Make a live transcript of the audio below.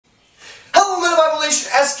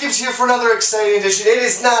Sgibs here for another exciting edition. It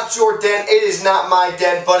is not your den, it is not my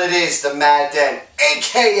den, but it is the Mad Den,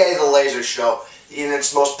 aka the Laser Show, the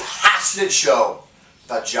internet's most passionate show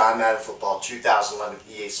about John Madden Football 2011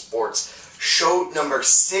 EA Sports. Show number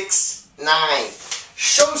 69.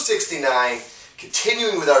 Show 69,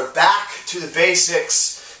 continuing with our back to the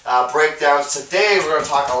basics breakdowns. Today we're going to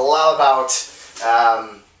talk a lot about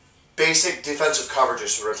basic defensive coverages.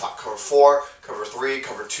 So we're going to talk cover 4, cover 3,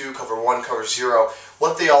 cover 2, cover 1, cover 0,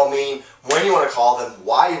 what they all mean, when you want to call them,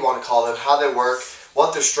 why you want to call them, how they work,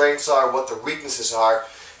 what their strengths are, what their weaknesses are,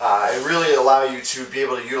 and really allow you to be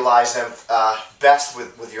able to utilize them best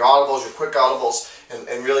with your audibles, your quick audibles,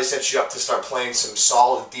 and really set you up to start playing some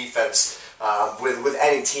solid defense with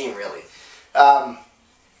any team, really.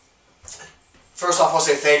 First off, I want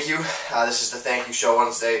to say thank you. This is the thank you show. I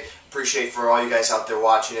want to say appreciate for all you guys out there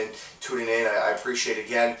watching and tuning in. I appreciate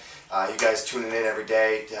again you guys tuning in every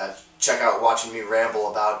day. Check out watching me ramble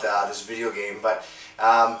about this video game. But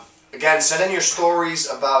again, send in your stories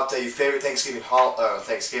about your favorite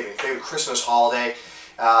favorite Christmas holiday.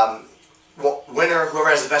 Winner, whoever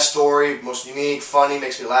has the best story, most unique, funny,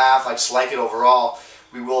 makes me laugh, I just like it overall,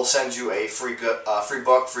 we will send you a free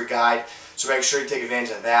book, free guide. So make sure you take advantage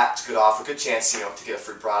of that. It's a good offer, good chance, to get a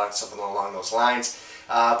free product, something along those lines.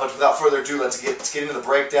 But without further ado, let's get into the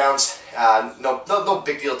breakdowns. No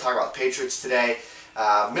big deal to talk about the Patriots today.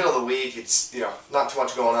 Middle of the week, it's not too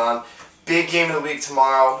much going on. Big game of the week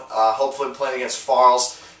tomorrow. Hopefully playing against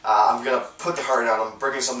Farls. I'm gonna put the heart out. I'm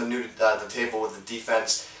bringing something new to the table with the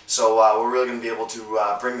defense. So we're really gonna be able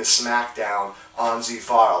to bring the smack down on Z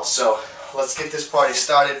Farls. So let's get this party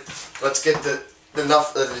started. Let's get the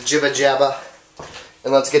jibba jabba,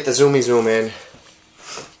 and let's get the zoomy zoom in.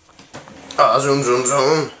 Zoom zoom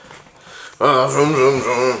zoom. Zoom zoom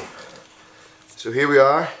zoom. So here we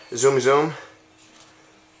are, zoomy zoom.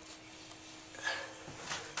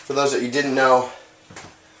 For those that you didn't know,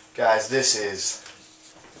 guys, this is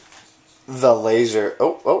the Laser.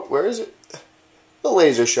 Where is it? The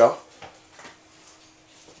Laser Show.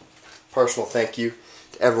 Personal thank you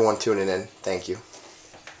to everyone tuning in. Thank you.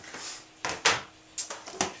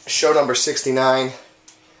 Show number 69.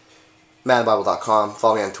 MaddenBible.com.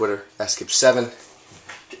 Follow me on Twitter, Sgibs7.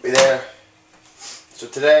 Get me there. So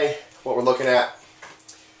today, what we're looking at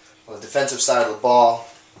on the defensive side of the ball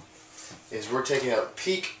is we're taking a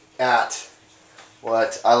peek at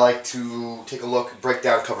what I like to take a look, break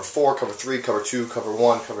down cover 4, cover 3, cover 2, cover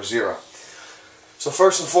 1, cover 0. So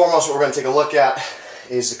first and foremost, what we're going to take a look at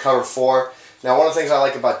is the cover 4. Now, one of the things I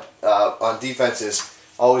like about on defense is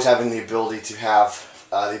always having the ability to have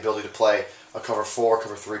the ability to play a cover 4,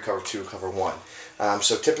 cover 3, cover 2, cover 1.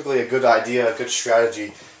 So typically a good idea, a good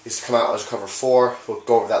strategy is to come out as a cover 4. We'll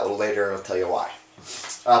go over that a little later and I'll tell you why.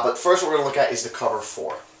 But first what we're going to look at is the cover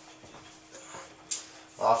 4.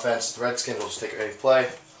 Offense, the Redskins will just take any play.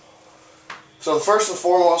 So the first and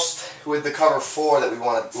foremost with the cover 4 that we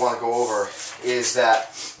want to go over is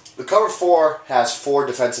that the cover 4 has 4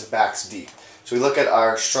 defensive backs deep. So we look at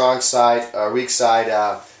our strong side, our weak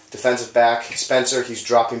side defensive back, Spencer. He's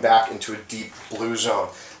dropping back into a deep blue zone.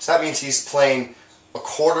 So that means he's playing a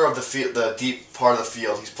quarter of the field, the deep part of the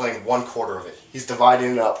field. He's playing 1/4 of it. He's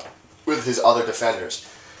dividing it up with his other defenders.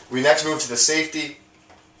 We next move to the safety,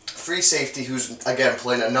 free safety, who's again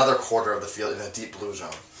playing another quarter of the field in a deep blue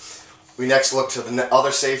zone. We next look to the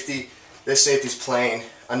other safety. This safety's playing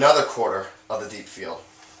another quarter of the deep field.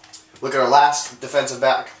 Look at our last defensive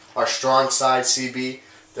back, our strong side CB.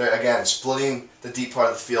 They're again splitting the deep part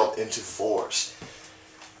of the field into 4s.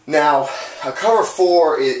 Now, a cover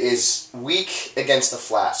 4 is weak against the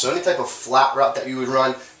flat. So any type of flat route that you would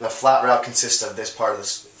run, the flat route consists of this part of the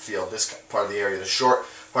field, this part of the area, the short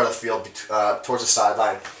part of the field towards the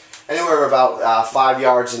sideline. Anywhere about 5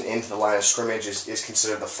 yards and into the line of scrimmage is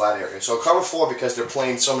considered the flat area. So a cover 4, because they're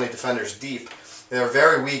playing so many defenders deep, they're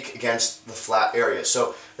very weak against the flat area.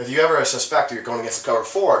 So if you ever suspect that you're going against a cover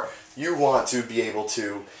 4, you want to be able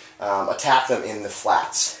to attack them in the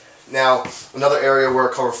flats. Now, another area where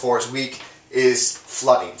cover 4 is weak is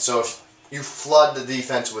flooding. So if you flood the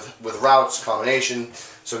defense with routes, combination,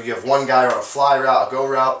 so you have one guy on a fly route, a go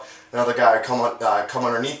route, another guy come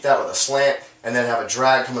underneath that with a slant, and then have a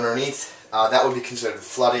drag come underneath, that would be considered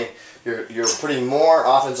flooding. You're putting more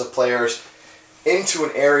offensive players into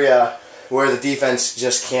an area where the defense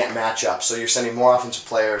just can't match up. So you're sending more offensive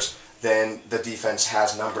players than the defense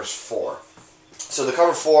has numbers for. So the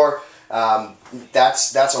cover 4,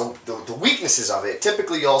 that's the weaknesses of it.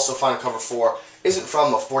 Typically you also find a cover 4 isn't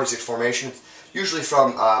from a 46 formation, usually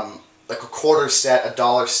from like a quarter set, a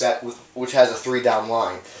dollar set, which has a 3-down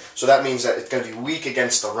line. So that means that it's going to be weak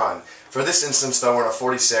against the run. For this instance, though, we're in a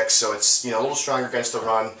 46, so it's, you know, a little stronger against the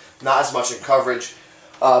run, not as much in coverage,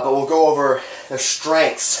 but we'll go over the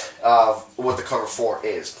strengths of what the cover 4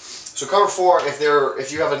 is. So cover 4,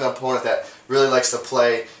 if you have an opponent that really likes to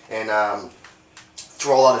play and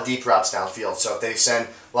throw a lot of deep routes downfield, so if they send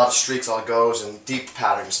a lot of streaks, a lot of goes, and deep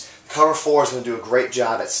patterns, cover 4 is going to do a great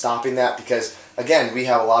job at stopping that because, again, we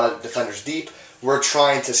have a lot of defenders deep. We're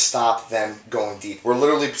trying to stop them going deep. We're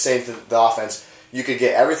literally saying to the offense, you could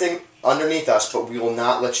get everything underneath us, but we will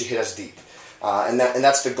not let you hit us deep. And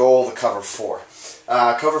that's the goal of the cover 4.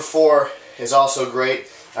 Cover 4 is also great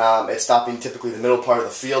at stopping typically the middle part of the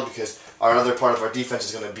field because our other part of our defense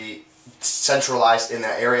is going to be centralized in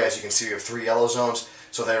that area. As you can see, we have 3 yellow zones,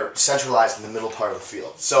 so they're centralized in the middle part of the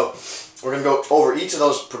field. So we're going to go over each of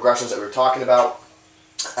those progressions that we were talking about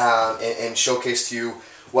and showcase to you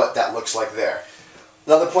what that looks like there.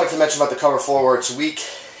 Another point to mention about the cover 4 where it's weak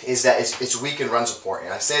is that it's weak in run support.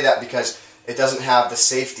 And I say that because it doesn't have the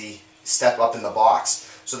safety step up in the box.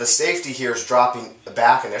 So the safety here is dropping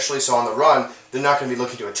back initially, so on the run, they're not going to be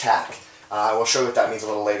looking to attack. We'll show you what that means a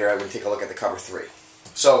little later when we take a look at the cover 3.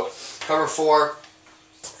 So cover 4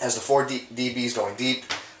 has the 4 DBs going deep.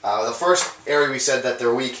 The first area we said that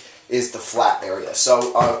they're weak is the flat area. So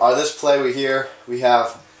on this play here, we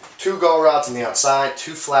have 2 go routes on the outside,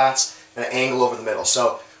 2 flats, and an angle over the middle.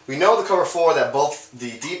 So we know the cover 4 that both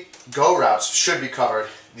the deep go routes should be covered.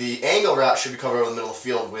 The angle route should be covered over the middle of the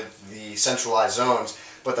field with the centralized zones,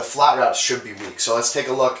 but the flat routes should be weak. So let's take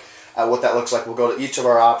a look at what that looks like. We'll go to each of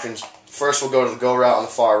our options. First, we'll go to the go route on the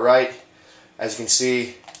far right. As you can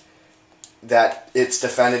see, that it's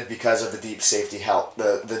defended because of the deep safety help,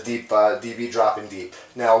 the deep DB dropping deep.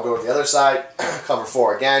 Now we'll go to the other side, cover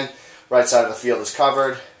 4 again. Right side of the field is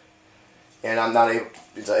covered, and I'm not able.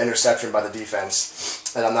 It's an interception by the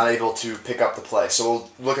defense, and I'm not able to pick up the play. So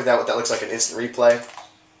we'll look at that, what that looks like in instant replay,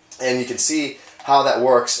 and you can see how that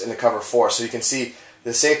works in the cover 4. So you can see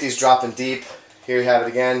the safety's dropping deep. Here you have it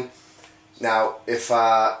again. Now, if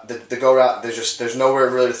the go route, there's nowhere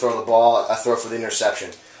really to throw the ball. I throw for the interception.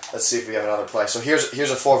 Let's see if we have another play. So here's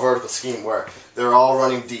a 4 vertical scheme where they're all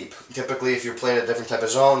running deep. Typically, if you're playing a different type of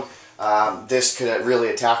zone, this could really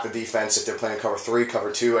attack the defense if they're playing cover 3,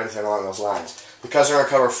 cover 2, anything along those lines. Because they're in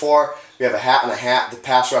cover 4, we have a hat and a hat. The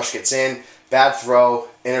pass rush gets in, bad throw,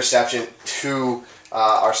 interception to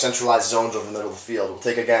our centralized zones over the middle of the field. We'll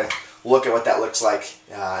take again a look at what that looks like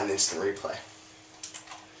in instant replay.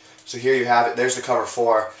 So here you have it. There's the cover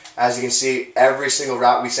 4. As you can see, every single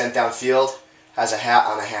route we sent downfield has a hat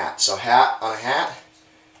on a hat. So hat on a hat,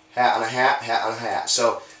 hat on a hat, hat on a hat.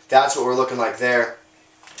 So that's what we're looking like there.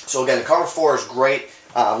 So again, cover 4 is great.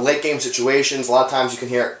 Late game situations, a lot of times you can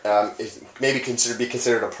hear maybe be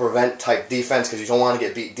considered a prevent type defense because you don't want to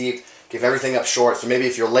get beat deep. Give everything up short. So maybe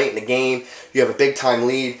if you're late in the game, you have a big time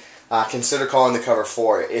lead, consider calling the cover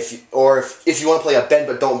 4. If you want to play a bend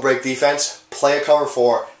but don't break defense, play a cover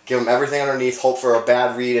 4. Give them everything underneath. Hope for a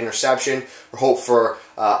bad read interception or hope for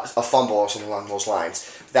a fumble or something along those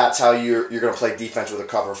lines. That's how you're going to play defense with a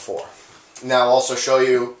cover 4. Now I'll also show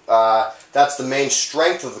you that's the main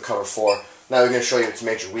strength of the cover 4. Now we're going to show you its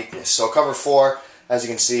major weakness. So cover 4, as you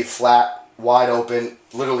can see, flat, wide open,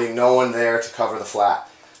 literally no one there to cover the flat.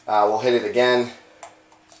 We'll hit it again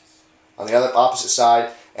on the other opposite side,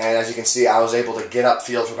 and as you can see, I was able to get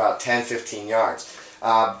upfield for about 10-15 yards.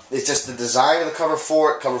 It's just the design of the cover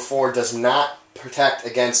 4. Cover 4 does not protect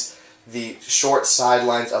against the short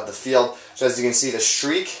sidelines of the field. So as you can see, the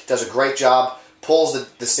streak does a great job, pulls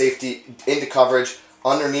the safety into coverage.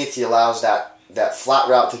 Underneath, he allows that flat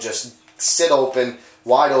route to just sit open,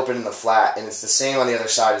 wide open in the flat, and it's the same on the other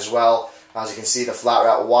side as well. As you can see, the flat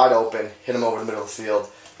route wide open, hit him over the middle of the field,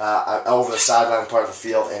 over the sideline part of the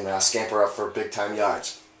field, and scamper up for big time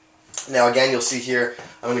yards. Now again, you'll see here,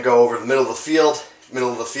 I'm going to go over the middle of the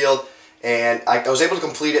field, and I was able to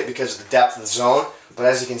complete it because of the depth of the zone, but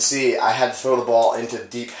as you can see, I had to throw the ball into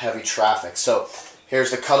deep, heavy traffic. So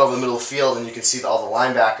here's the cut over the middle of the field, and you can see all the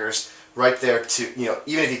linebackers right there to,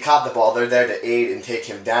 even if he caught the ball, they're there to aid and take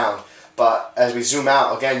him down. But as we zoom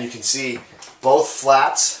out, again, you can see both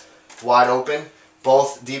flats wide open,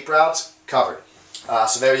 both deep routes covered.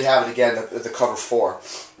 So there you have it again, the cover 4.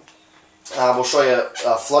 We'll show you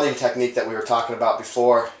a flooding technique that we were talking about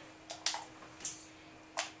before.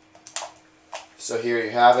 So here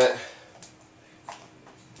you have it.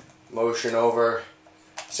 Motion over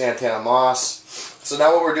Santana Moss. So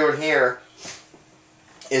now what we're doing here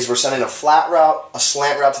is we're sending a flat route, a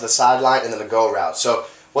slant route to the sideline, and then a go route. So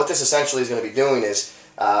what this essentially is going to be doing is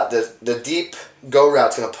the deep go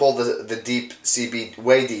route is going to pull the deep CB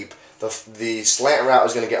way deep. the slant route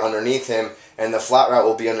is going to get underneath him, and the flat route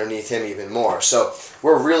will be underneath him even more. So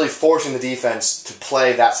we're really forcing the defense to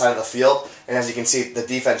play that side of the field, and as you can see, the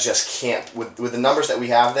defense just can't. With the numbers that we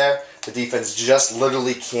have there, the defense just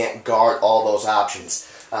literally can't guard all those options.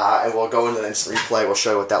 And we'll go into the instant replay. We'll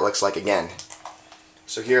show you what that looks like again.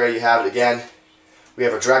 So here you have it again. We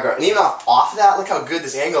have a drag route, and even off of that, look how good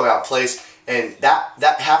this angle route plays. And that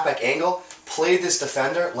halfback angle played this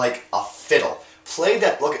defender like a fiddle. Played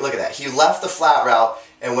that. Look at that. He left the flat route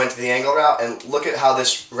and went to the angle route, and look at how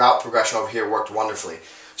this route progression over here worked wonderfully.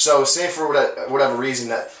 So say for whatever reason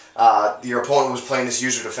that your opponent was playing this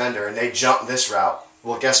user defender and they jumped this route.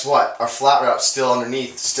 Well, guess what? Our flat route's still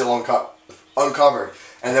underneath, still uncovered.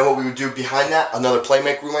 And then what we would do behind that, another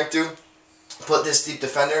playmaker we might do, put this deep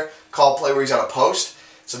defender, call play where he's on a post.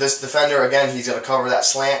 So this defender, again, he's going to cover that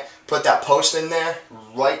slant, put that post in there,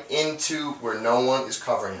 right into where no one is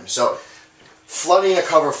covering him. So flooding a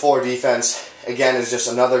cover 4 defense, again, is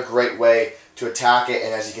just another great way to attack it.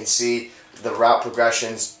 And as you can see, the route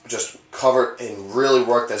progressions just cover and really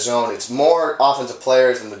work the zone. It's more offensive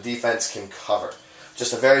players than the defense can cover.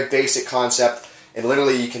 Just a very basic concept, and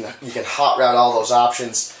literally you can hot route all those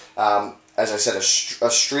options. As I said, a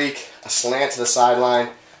streak, a slant to the sideline,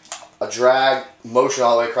 a drag, motion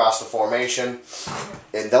all the way across the formation,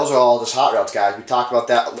 and those are all just hot routes, guys. We talked about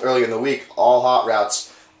that earlier in the week. All hot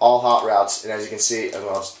routes, and as you can see, as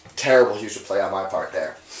well, it's terrible user play on my part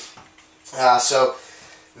there. So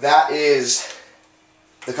that is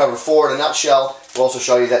the cover 4 in a nutshell. We'll also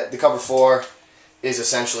show you that the cover 4 is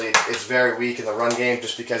essentially, it's very weak in the run game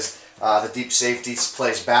just because the deep safety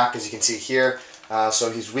plays back, as you can see here.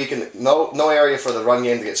 So he's weak in no area for the run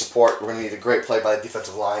game to get support. We're going to need a great play by the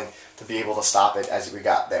defensive line to be able to stop it as we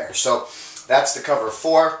got there. So that's the cover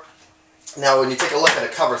 4. Now when you take a look at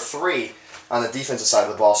a cover 3 on the defensive side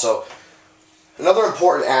of the ball, so another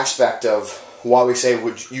important aspect of why we say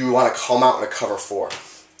you want to come out in a cover 4.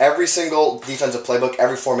 Every single defensive playbook,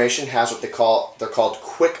 every formation has what they're called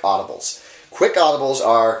quick audibles. Quick audibles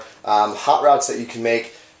are hot routes that you can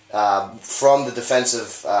make from the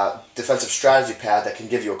defensive strategy pad that can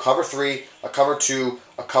give you a cover 3, a cover 2,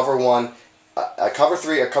 a cover 1, a cover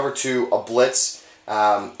 3, a cover 2, a blitz,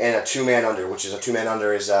 and a 2-man under, which is a 2-man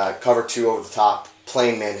under is cover 2 over the top,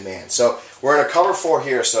 playing man-to-man. So we're in a cover 4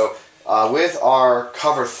 here. So with our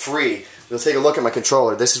cover 3, we'll take a look at my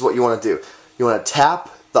controller. This is what you want to do. You want to tap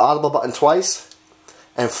the audible button twice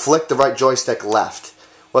and flick the right joystick left.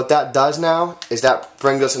 What that does now is that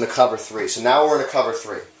brings us into cover 3. So now we're in a cover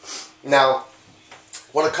 3. Now,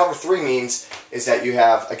 what a cover 3 means is that you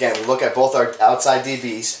have, again, we look at both our outside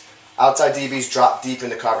DBs. Outside DBs drop deep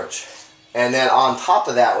into coverage. And then on top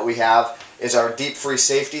of that, what we have is our deep free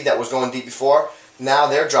safety that was going deep before. Now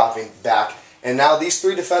they're dropping back. And now these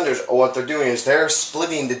 3 defenders, what they're doing is they're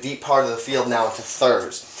splitting the deep part of the field now into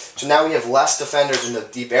thirds. So now we have less defenders in the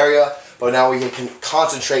deep area, but now we can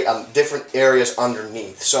concentrate on different areas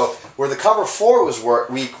underneath. So where the cover 4 was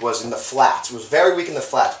weak was in the flats. It was very weak in the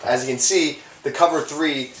flats. As you can see, the cover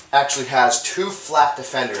 3 actually has 2 flat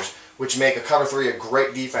defenders, which make a cover 3 a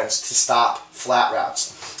great defense to stop flat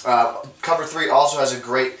routes. Cover 3 also has a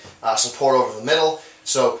great support over the middle.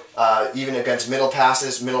 So even against middle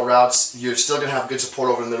passes, middle routes, you're still going to have good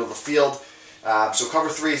support over the middle of the field. So cover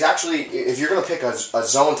 3 is actually, if you're going to pick a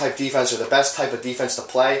zone type defense or the best type of defense to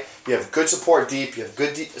play, you have good support deep, you have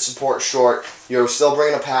good support short, you're still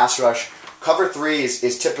bringing a pass rush. Cover 3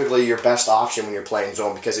 is typically your best option when you're playing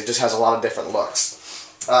zone because it just has a lot of different looks.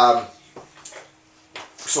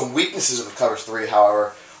 Some weaknesses of the cover 3,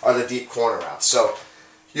 however, are the deep corner routes. So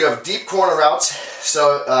you have deep corner routes.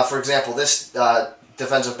 So for example, this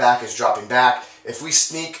defensive back is dropping back. If we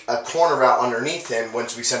sneak a corner route underneath him,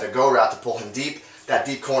 once we send a go route to pull him deep, that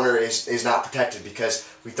deep corner is not protected because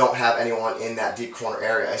we don't have anyone in that deep corner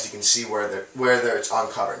area, as you can see where it's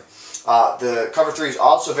uncovered. The cover 3 is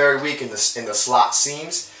also very weak in the slot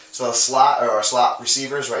seams. So the slot or slot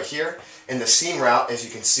receivers right here. In the seam route, as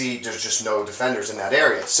you can see, there's just no defenders in that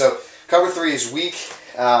area. So cover 3 is weak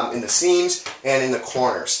in the seams and in the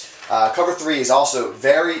corners. Cover 3 is also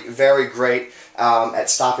very, very great at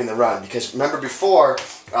stopping the run because remember before,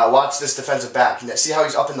 watch this defensive back. See how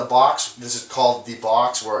he's up in the box? This is called the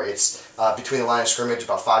box, where it's between the line of scrimmage,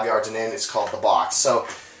 about 5 yards and in. It's called the box. So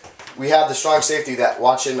we have the strong safety that,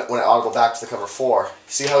 watch him when I audible back to the cover 4.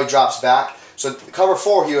 See how he drops back? So cover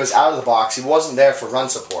 4, he was out of the box. He wasn't there for run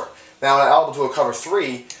support. Now when I audible to a cover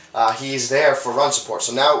 3, he's there for run support.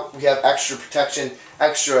 So now we have extra protection,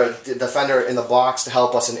 extra defender in the box to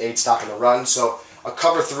help us and aid stopping the run. So a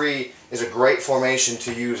cover 3 is a great formation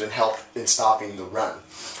to use and help in stopping the run.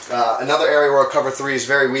 Another area where a cover 3 is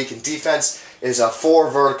very weak in defense is a 4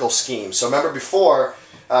 vertical scheme. So remember before,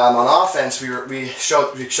 on offense, we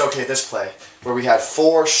showcased this play where we had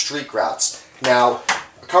 4 streak routes. Now,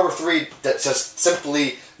 cover 3 that just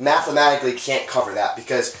simply mathematically can't cover that,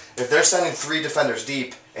 because if they're sending 3 defenders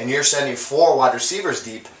deep and you're sending 4 wide receivers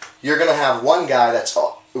deep, you're going to have one guy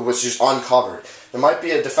which is uncovered. There might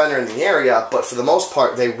be a defender in the area, but for the most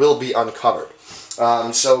part, they will be uncovered.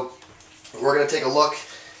 So we're going to take a look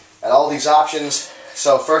at all these options.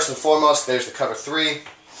 So first and foremost, there's the cover 3.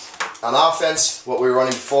 On offense, what we were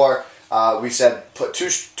running before, we said put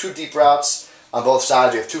two deep routes on both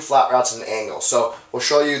sides. We have 2 flat routes and an angle. So we'll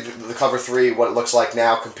show you the cover 3, what it looks like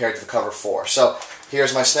now compared to the cover 4. So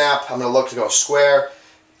here's my snap. I'm going to look to go square.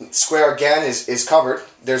 Square again is covered.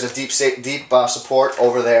 There's a deep support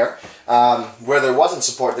over there. Where there wasn't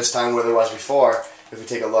support this time, where there was before, if we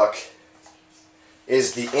take a look,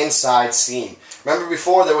 is the inside seam. Remember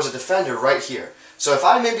before there was a defender right here. So if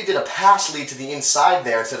I maybe did a pass lead to the inside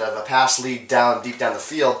there instead of a pass lead deep down the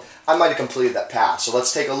field, I might have completed that pass. So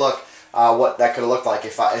let's take a look what that could have looked like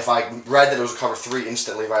if I read that it was a cover 3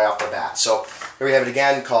 instantly right off the bat. So here we have it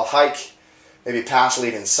again, called hike, maybe pass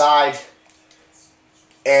lead inside,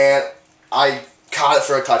 and I caught it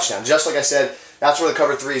for a touchdown. Just like I said, that's where the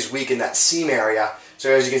cover 3 is weak, in that seam area.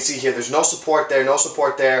 So as you can see here, there's no support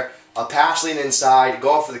there, a pass lead inside,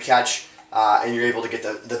 going for the catch, and you're able to get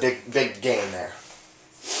the big gain there.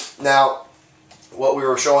 Now, what we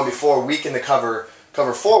were showing before, weak in the cover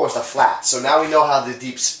 4 was the flat. So now we know how the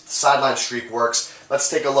deep sideline streak works. Let's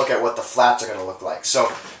take a look at what the flats are going to look like.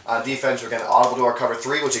 So on defense, we're going to audible to our cover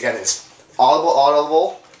 3, which again is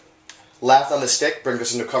audible, left on the stick, brings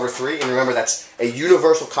us into cover 3. And remember, that's a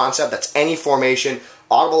universal concept. That's any formation.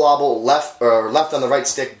 Audible, left on the right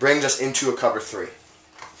stick brings us into a cover 3.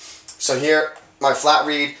 So here, my flat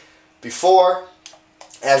read before,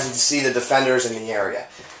 as you can see, the defender's in the area.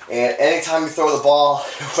 And anytime you throw the ball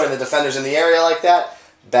when the defender's in the area like that,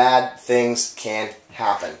 bad things can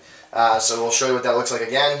happen. So we'll show you what that looks like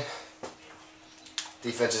again.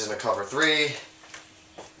 Defense is in a cover 3.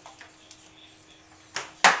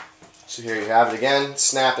 So here you have it again,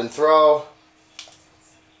 snap and throw.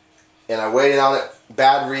 And I waited on it,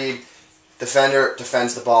 bad read, defender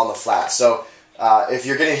defends the ball in the flat. So if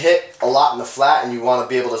you're getting hit a lot in the flat and you want to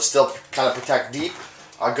be able to still kind of protect deep,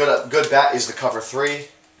 a good bet is the cover 3.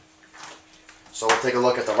 So we'll take a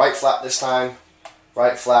look at the right flat this time.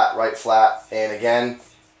 Right flat, and again,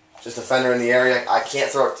 just defender in the area. I can't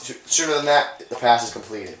throw it sooner than that. The pass is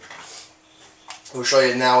completed. We'll show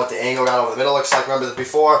you now what the angle route over the middle looks like. Remember that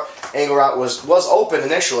before, angle route was open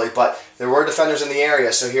initially, but there were defenders in the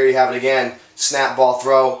area. So here you have it again, snap, ball,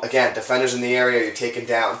 throw. Again, defenders in the area, you're taken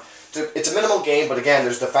down. It's a minimal gain, but again,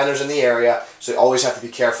 there's defenders in the area, so you always have to be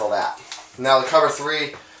careful of that. Now the cover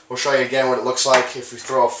 3, we'll show you again what it looks like if we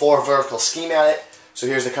throw a 4 vertical scheme at it. So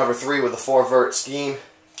here's the cover 3 with the 4 vert scheme.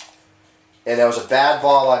 And that was a bad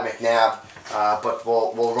ball by McNabb, but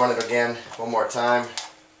we'll run it again one more time.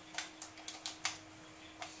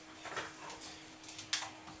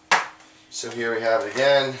 So here we have it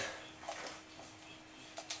again.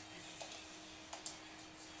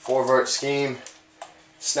 4 vert scheme,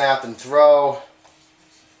 snap and throw.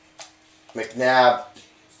 McNabb,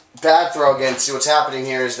 bad throw again. See what's happening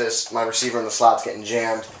here is this: my receiver in the slot's getting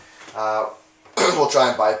jammed. We'll try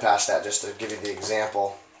and bypass that just to give you the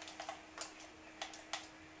example.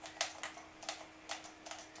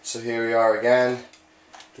 So here we are again.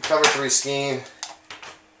 The cover 3 scheme,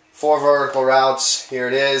 4 vertical routes. Here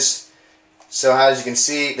it is. So as you can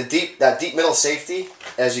see, that deep middle safety,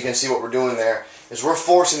 as you can see what we're doing there, is we're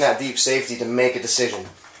forcing that deep safety to make a decision.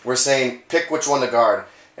 We're saying pick which one to guard.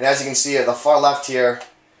 And as you can see at the far left here,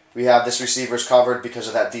 we have this receiver's covered because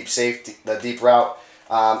of that deep safety, the deep route.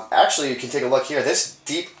 Actually, you can take a look here. This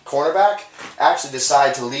deep cornerback actually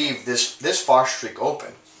decided to leave this far streak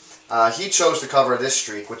open. He chose to cover this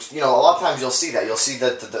streak, which, you know, a lot of times you'll see that. You'll see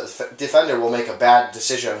that the defender will make a bad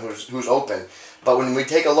decision on who's open. But when we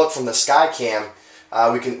take a look from the sky cam,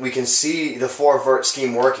 we can see the 4 vert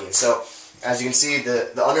scheme working. So as you can see,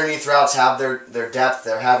 the underneath routes have their depth.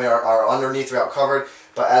 They're having our underneath route covered.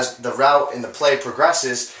 But as the route in the play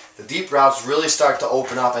progresses, the deep routes really start to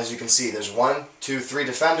open up. As you can see, there's 1, 2, 3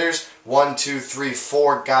 defenders, 1, 2, 3,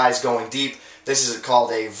 4 guys going deep. This is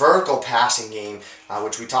called a vertical passing game,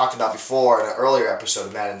 which we talked about before in an earlier episode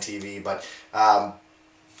of Madden TV. But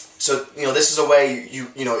so, you know, this is a way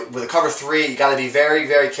you know, with a cover 3, you got to be very,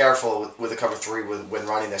 very careful with a cover 3 when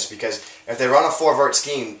running this, because if they run a 4 vert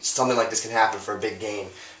scheme, something like this can happen for a big gain,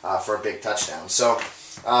 for a big touchdown. So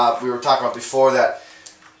we were talking about before that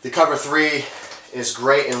the cover 3 is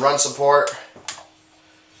great in run support.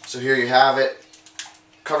 So here you have it.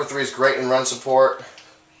 cover 3 is great in run support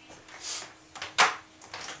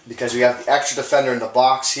because we have the extra defender in the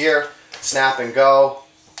box here, snap and go.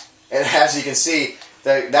 And as you can see,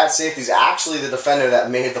 that safety is actually the defender that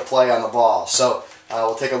made the play on the ball. So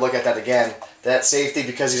we'll take a look at that again. That safety,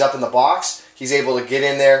 because he's up in the box, he's able to get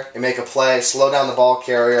in there and make a play, slow down the ball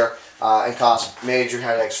carrier, and cause major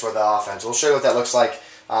headaches for the offense. We'll show you what that looks like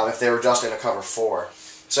if they were just in a cover 4.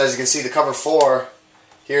 So as you can see, the cover 4,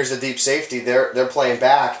 here's the deep safety. They're playing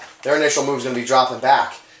back. Their initial move is going to be dropping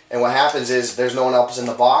back. And what happens is there's no one else in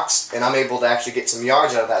the box, and I'm able to actually get some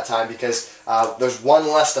yards out of that time because there's one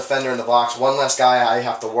less defender in the box, one less guy I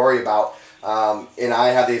have to worry about, and I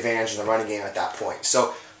have the advantage in the running game at that point.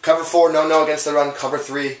 So cover 4, no against the run. Cover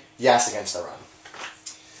 3, yes against the run.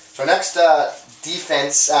 So our next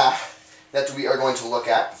defense that we are going to look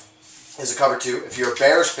at is a cover 2. If you're a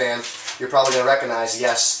Bears fan, you're probably going to recognize,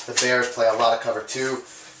 yes, the Bears play a lot of cover 2.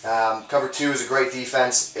 Cover 2 is a great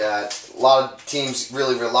defense. A lot of teams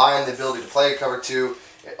really rely on the ability to play cover 2.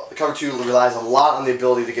 Cover 2 relies a lot on the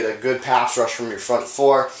ability to get a good pass rush from your front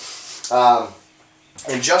 4.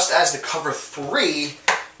 And just as the cover 3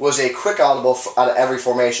 was a quick audible out of every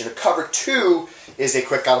formation, the cover 2 is a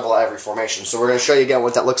quick audible out of every formation. So we're going to show you again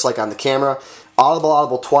what that looks like on the camera.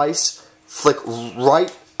 Audible twice, flick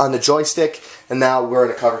right on the joystick, and now we're in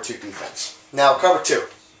a cover 2 defense. Now cover 2.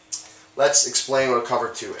 Let's explain what a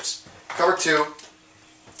cover 2 is. Cover 2,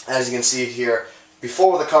 as you can see here,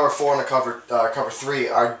 before the cover 4 and the cover 3,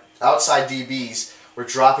 our outside DBs were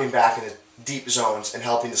dropping back into deep zones and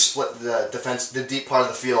helping to split the defense, the deep part of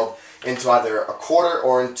the field, into either a quarter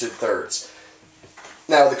or into thirds.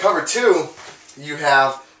 Now, the cover 2, you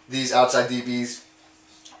have these outside DBs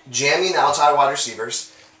jamming the outside wide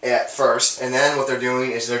receivers at first, and then what they're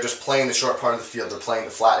doing is they're just playing the short part of the field. They're playing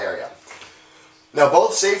the flat area. Now,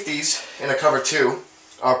 both safeties in a cover 2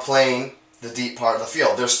 are playing the deep part of the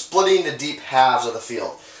field. They're splitting the deep halves of the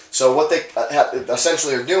field. So what they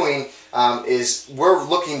essentially are doing is we're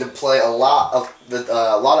looking to play a lot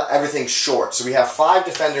of everything short. So we have 5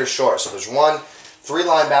 defenders short. So there's 3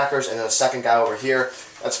 linebackers, and then a second guy over here.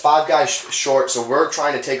 That's 5 guys short. So we're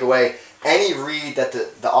trying to take away any read that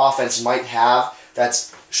the offense might have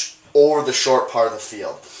that's over the short part of the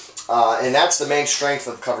field. And that's the main strength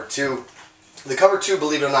of cover 2. The cover 2,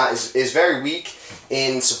 believe it or not, is very weak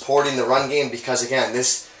in supporting the run game because, again,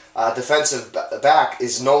 this defensive back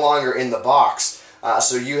is no longer in the box.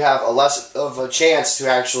 So you have a less of a chance to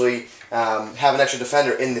actually have an extra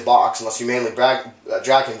defender in the box unless you mainly drag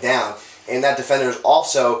him down. And that defender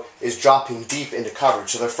also is dropping deep into coverage.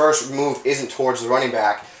 So their first move isn't towards the running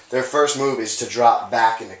back. Their first move is to drop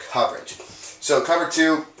back into coverage. So cover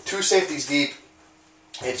 2, 2 safeties deep.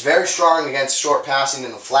 It's very strong against short passing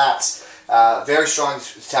in the flats. Very strong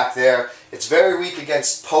attack there. It's very weak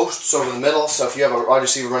against posts over the middle. So if you have a wide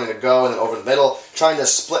receiver running a go and then over the middle, trying to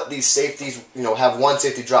split these safeties, have one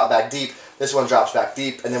safety drop back deep, this one drops back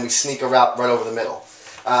deep, and then we sneak a route right over the middle.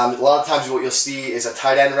 A lot of times what you'll see is a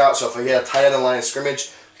tight end route. So if we get a tight end in line of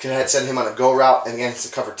scrimmage, we can send him on a go route, and against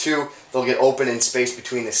the cover 2, they'll get open in space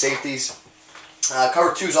between the safeties.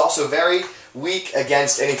 Cover 2 is also very weak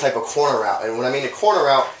against any type of corner route. And when I mean a corner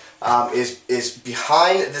route, is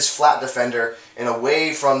behind this flat defender and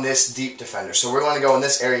away from this deep defender. So we're going to go in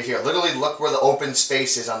this area here. Literally look where the open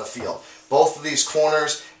space is on the field. Both of these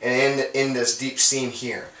corners and in this deep seam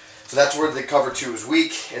here. So that's where the cover 2 is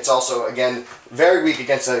weak. It's also, again, very weak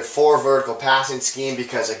against a 4 vertical passing scheme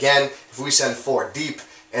because, again, if we send 4 deep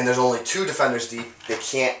and there's only 2 defenders deep, they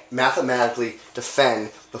can't mathematically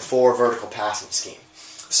defend the 4 vertical passing scheme.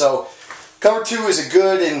 So cover 2 is a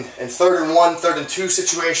good in 3rd and 1, 3rd and 2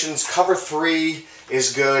 situations. Cover 3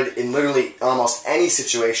 is good in literally almost any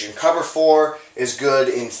situation. Cover 4 is good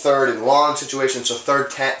in 3rd and long situations. So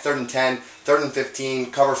 3rd and 10, 3rd and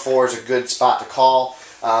 15. Cover 4 is a good spot to call.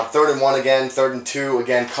 3rd and 1 again, 3rd and 2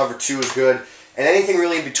 again. Cover 2 is good. And anything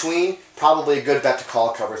really in between, probably a good bet to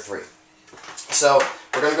call cover 3. So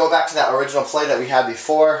we're going to go back to that original play that we had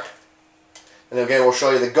before. And again, we'll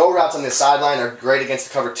show you the go routes on the sideline are great against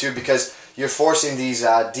the cover 2 because you're forcing these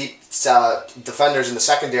deep defenders in the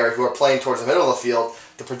secondary who are playing towards the middle of the field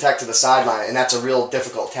to protect to the sideline, and that's a real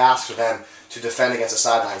difficult task for them to defend against the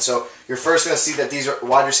sideline. So you're first going to see that these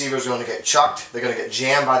wide receivers are going to get chucked. They're going to get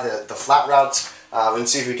jammed by the flat routes. And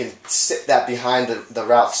see if we can sit that behind the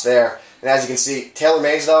routes there. And as you can see, Taylor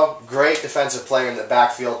Mays, though, great defensive player in the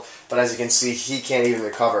backfield, but as you can see, he can't even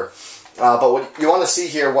recover. But what you want to see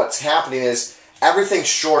here, what's happening is everything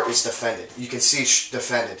short is defended. You can see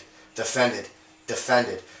defended, defended,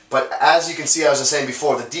 defended. But as you can see, I was just saying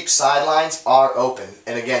before, the deep sidelines are open.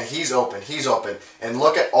 And again, he's open, and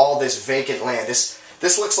look at all this vacant land.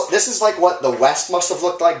 this is like what the West must have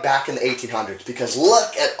looked like back in the 1800s, because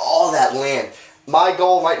look at all that land. My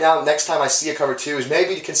goal right now, next time I see a cover 2, is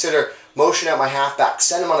maybe to consider motion out my halfback,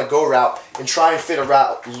 send him on a go route, and try and fit a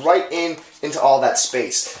route right into all that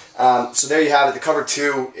space. So there you have it, the cover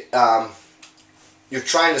 2. You're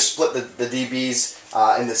trying to split the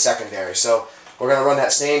DBs in the secondary. So we're going to run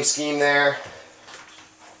that same scheme there.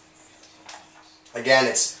 Again,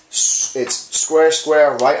 it's square,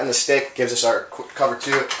 square, right on the stick, gives us our cover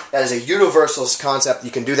 2. That is a universal concept.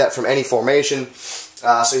 You can do that from any formation.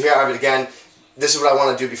 So here I have it again. This is what I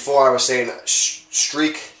want to do before. I was saying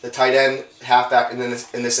streak the tight end, halfback, and then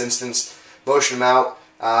in this instance, motion him out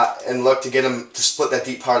and look to get him to split that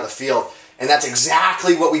deep part of the field. And that's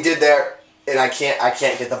exactly what we did there. And I can't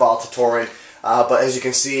get the ball to Torin, but as you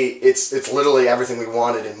can see, it's literally everything we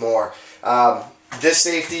wanted and more. This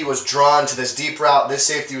safety was drawn to this deep route. This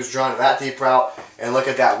safety was drawn to that deep route. And look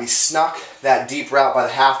at that. We snuck that deep route by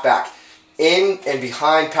the halfback in and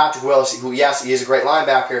behind Patrick Willis, who, yes, he is a great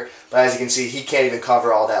linebacker, but as you can see, he can't even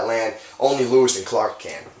cover all that land. Only Lewis and Clark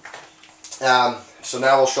can. So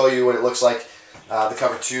now we'll show you what it looks like, the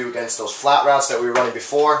cover 2 against those flat routes that we were running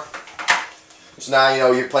before. So now, you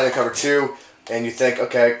know, you're playing a cover 2, and you think,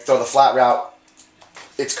 okay, throw the flat route,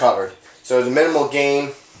 it's covered. So the minimal gain,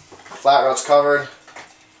 flat route's covered.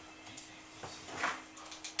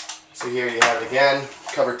 So here you have it again,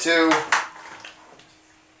 cover 2.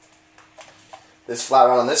 This flat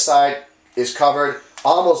route on this side is covered,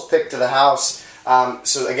 almost picked to the house.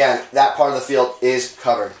 So again, that part of the field is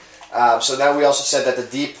covered. So now we also said that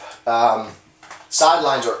the deep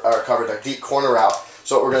sidelines are covered, a deep corner route.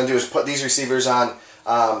 So what we're going to do is put these receivers on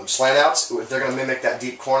slant outs. They're going to mimic that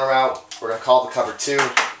deep corner route. We're going to call the cover 2,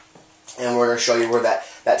 and we're going to show you where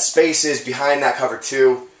that space is behind that cover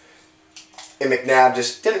 2. And McNabb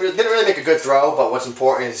just didn't really make a good throw, but what's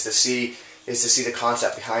important is to see the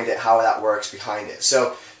concept behind it, how that works behind it.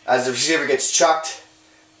 So as the receiver gets chucked,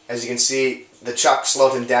 as you can see, the chuck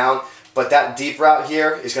slowed him down, but that deep route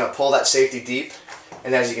here is going to pull that safety deep.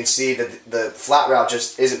 And as you can see, the flat route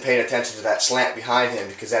just isn't paying attention to that slant behind him,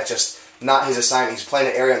 because that's just not his assignment. He's playing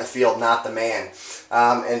an area on the field, not the man.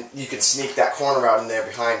 And you can sneak that corner route in there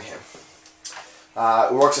behind him.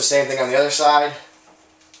 It works the same thing on the other side.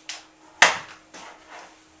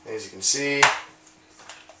 As you can see,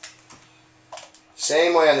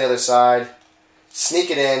 same way on the other side. Sneak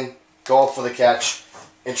it in, go up for the catch,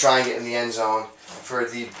 and try and get in the end zone for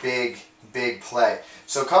the big play.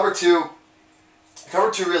 So cover 2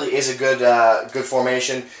 really is a good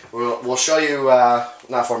formation. We'll show you,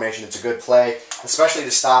 not formation, it's a good play, especially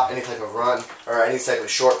to stop any type of run or any type of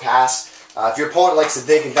short pass. If your opponent likes to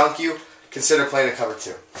dig and dunk you, consider playing a cover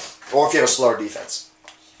 2, or if you have a slower defense.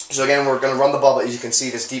 So again, we're going to run the ball, but as you can see,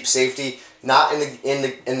 this deep safety not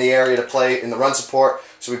in the area to play in the run support.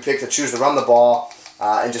 So we choose to run the ball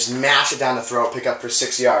and just mash it down the throat, pick up for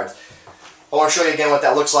 6 yards. I want to show you again what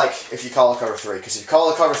that looks like if you call a cover 3. Because if you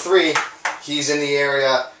call a cover 3, he's in the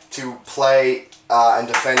area to play and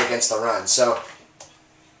defend against the run. So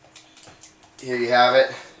here you have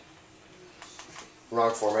it.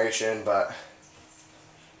 Wrong formation, but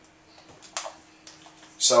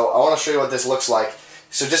so I want to show you what this looks like.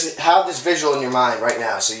 So just have this visual in your mind right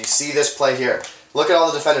now. So you see this play here. Look at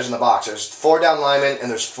all the defenders in the box. There's 4 down linemen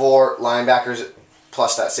and there's 4 linebackers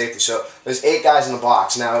plus that safety. So there's 8 guys in the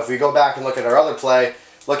box. Now if we go back and look at our other play,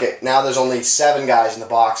 look at, now there's only 7 guys in the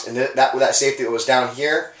box, and that safety that was down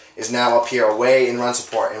here is now up here away in run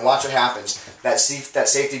support. And watch what happens. That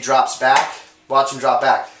safety drops back. Watch him drop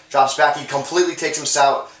back. Drops back. He completely takes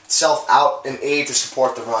himself out and aid to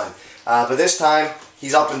support the run. But this time,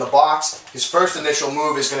 he's up in the box. His first initial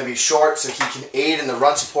move is going to be short, so he can aid in the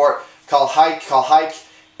run support. Call hike,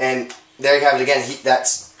 and there you have it again. That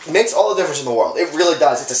makes all the difference in the world. It really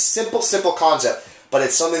does. It's a simple concept, but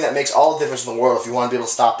it's something that makes all the difference in the world if you want to be able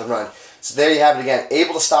to stop the run. So there you have it again.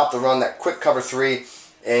 Able to stop the run, that quick cover 3,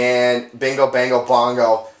 and bingo, bango,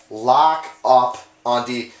 bongo. Lock up on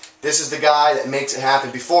D. This is the guy that makes it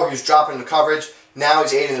happen. Before, he was dropping the coverage. Now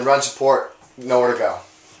he's aiding the run support. Nowhere to go.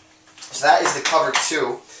 So that is the cover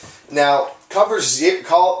 2. Now, now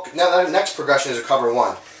the next progression is a cover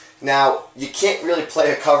 1. Now, you can't really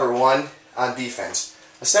play a cover 1 on defense.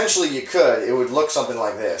 Essentially, you could. It would look something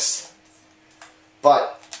like this.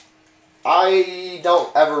 But I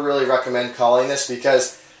don't ever really recommend calling this,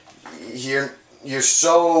 because you're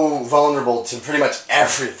so vulnerable to pretty much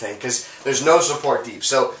everything, because there's no support deep.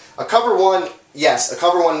 So a cover 1, yes, a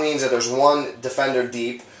cover 1 means that there's 1 defender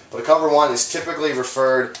deep, but a cover 1 is typically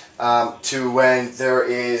referred to when there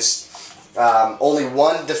is only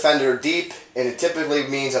one defender deep, and it typically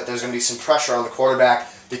means that there's going to be some pressure on the quarterback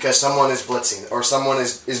because someone is blitzing or someone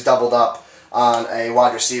is doubled up on a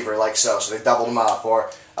wide receiver like so. So they doubled him up, or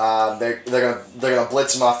they're gonna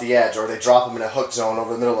blitz him off the edge, or they drop him in a hook zone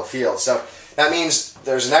over the middle of the field. So that means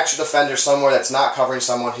there's an extra defender somewhere that's not covering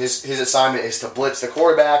someone. His assignment is to blitz the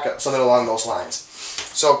quarterback, something along those lines.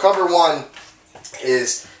 So cover one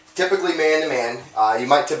is typically man-to-man. You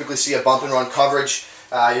might typically see a bump and run coverage.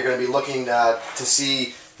 You're going to be looking to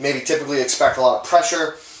see, maybe typically expect a lot of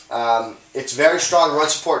pressure. It's very strong run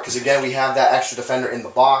support because, again, we have that extra defender in the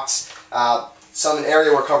box. An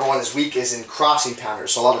area where cover one is weak is in crossing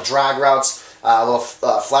counters. So a lot of drag routes, a little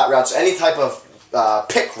flat routes, any type of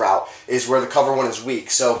pick route is where the cover one is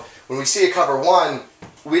weak. So when we see a cover one,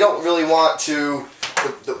 we don't really want to,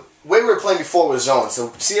 the way we were playing before was zone.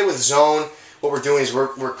 So see it with zone, what we're doing is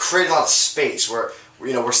we're creating a lot of space. We're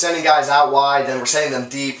sending guys out wide, then we're sending them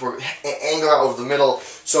deep. We're angling out over the middle.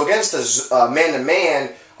 So against the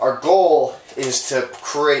man-to-man, our goal is to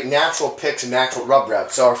create natural picks and natural rub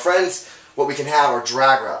routes. So our friends, what we can have are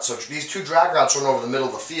drag routes. So these two drag routes run over the middle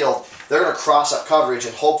of the field. They're going to cross up coverage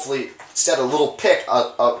and hopefully set a little pick,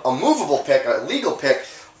 a movable pick, a legal pick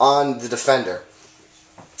on the defender.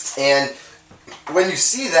 And when you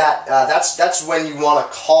see that, that's when you want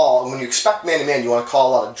to call, when you expect man-to-man, you want to call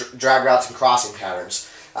a lot of drag routes and crossing patterns.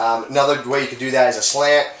 Another way you could do that is a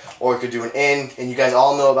slant, or you could do an in, and you guys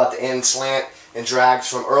all know about the in, slant, and drags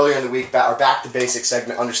from earlier in the week, or back to basic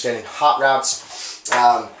segment, understanding hot routes.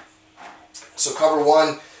 So cover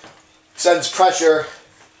one sends pressure,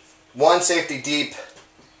 one safety deep.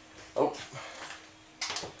 Oh,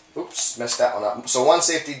 oops, messed that one up. So one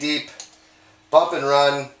safety deep, bump and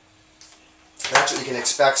run. That's what you can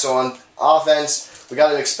expect. So on offense, we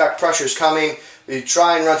got to expect pressures coming. We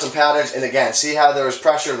try and run some patterns, and again, see how there was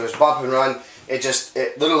pressure, there's bump and run. It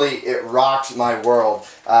literally rocked my world.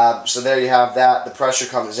 So there you have that. The pressure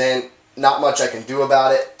comes in. Not much I can do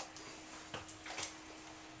about it.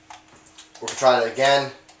 We'll try it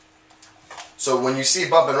again. So when you see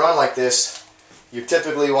bump and run like this, you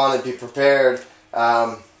typically want to be prepared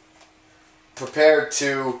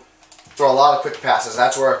to throw a lot of quick passes.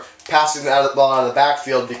 That's where passing the ball out of the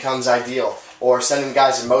backfield becomes ideal. Or sending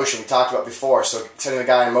guys in motion, we talked about before. So sending a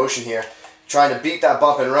guy in motion here, trying to beat that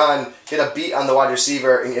bump and run, get a beat on the wide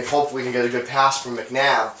receiver, and hopefully we can get a good pass from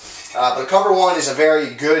McNabb. But cover one is a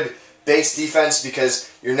very good base defense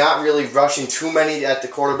because you're not really rushing too many at the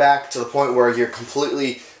quarterback to the point where you're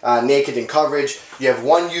completely naked in coverage. You have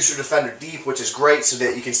one user defender deep, which is great so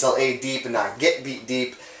that you can still aid deep and not get beat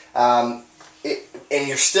deep. And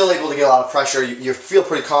you're still able to get a lot of pressure. You feel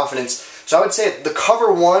pretty confident. So I would say the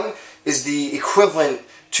cover one is the equivalent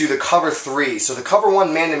to the cover three. So the cover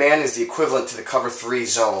one man-to-man is the equivalent to the cover three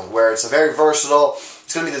zone, where it's a very versatile.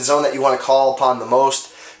 It's going to be the zone that you want to call upon the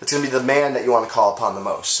most. It's going to be the man that you want to call upon the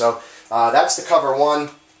most. So that's the cover one,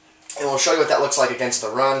 and we'll show you what that looks like against the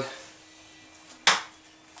run.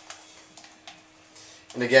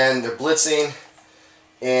 And again, they're blitzing,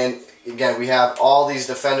 and again, we have all these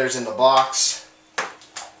defenders in the box,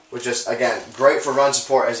 which is, again, great for run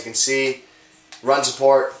support. As you can see, run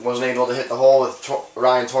support wasn't able to hit the hole with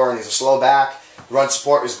Ryan Torin. He's a slow back. Run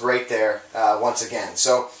support is great there once again.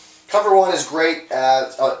 So cover one is great.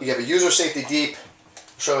 You have a user safety deep.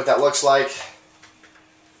 I'll show you what that looks like.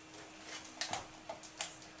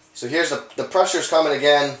 So here's the pressure's coming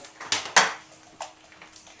again.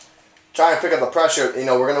 Trying to pick up the pressure. We're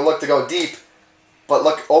going to look to go deep. But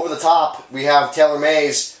look, over the top, we have Taylor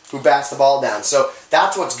Mays who bats the ball down. So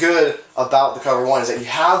that's what's good about the cover one, is that you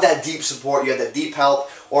have that deep support, you have that deep help,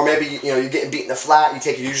 or maybe you're getting beat in the flat, you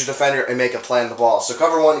take your user defender and make a play on the ball. So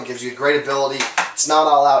cover one, it gives you great ability. It's not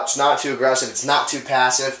all out, it's not too aggressive, it's not too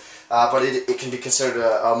passive, but it can be considered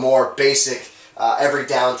a more basic, every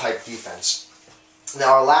down type defense.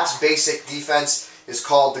 Now our last basic defense is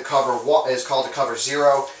called the cover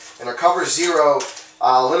zero, and our cover zero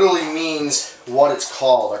literally means what it's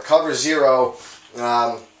called. Our cover zero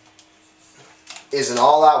is an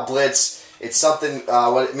all-out blitz. It's something,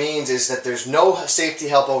 what it means is that there's no safety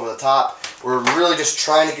help over the top. We're really just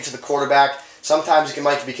trying to get to the quarterback. Sometimes it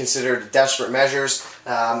might be considered desperate measures,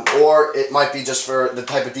 or it might be just for the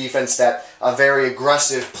type of defense that a very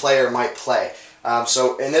aggressive player might play.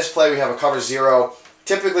 So in this play we have a cover zero.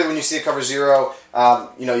 Typically when you see a cover zero,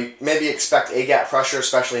 you maybe expect A-gap pressure,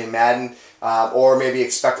 especially in Madden, or maybe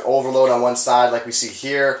expect overload on one side like we see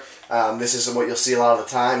here. This is what you'll see a lot of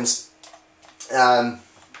the times.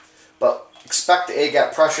 But expect the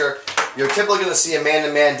A-gap pressure. You're typically going to see a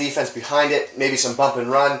man-to-man defense behind it, maybe some bump and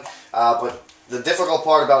run. But the difficult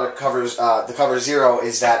part about the cover zero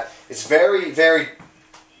is that it's very, very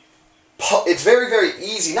it's very, very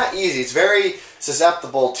easy, not easy, it's very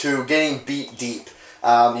susceptible to getting beat deep.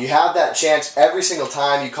 You have that chance every single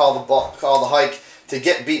time you call the hike to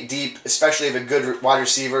get beat deep, especially if a good wide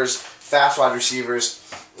receivers, fast wide receivers.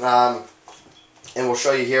 And we'll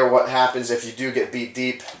show you here what happens if you do get beat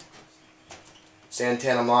deep.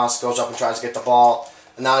 Santana Moss goes up and tries to get the ball,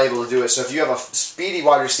 and not able to do it. So if you have a speedy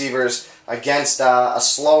wide receivers against a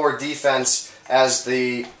slower defense, as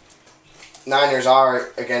the Niners are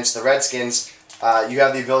against the Redskins, you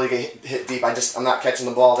have the ability to get hit deep. I'm not catching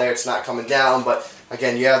the ball there. It's not coming down, but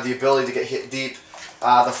again, you have the ability to get hit deep.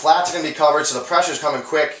 The flats are going to be covered, so the pressure's coming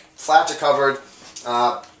quick. Flats are covered.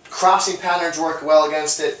 Crossing patterns work well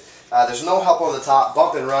against it. There's no help over the top.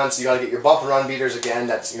 Bump and run, so you got to get your bump and run beaters again.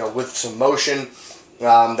 That's, with some motion.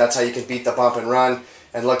 That's how you can beat the bump and run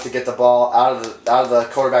and look to get the ball out of the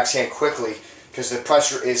quarterback's hand quickly, because the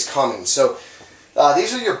pressure is coming. So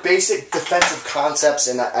these are your basic defensive concepts,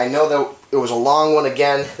 and I know that it was a long one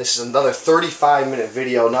again. This is another 35-minute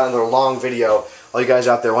video, not another long video. All you guys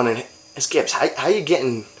out there wondering, Sgibs, how are you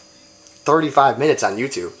getting 35 minutes on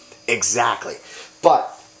YouTube? Exactly.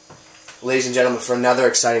 But, ladies and gentlemen, for another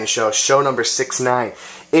exciting show number 69.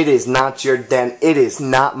 It is not your den, it is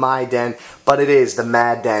not my den, but it is the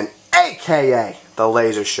Mad Den, a.k.a. the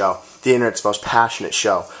Laser Show, the internet's most passionate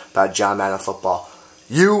show about John Madden football.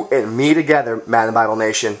 You and me together, Madden Bible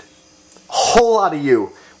Nation, a whole lot of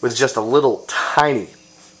you with just a little tiny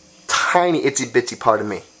itsy bitsy part of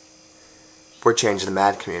me. We're changing the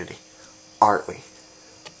Madden community, aren't we?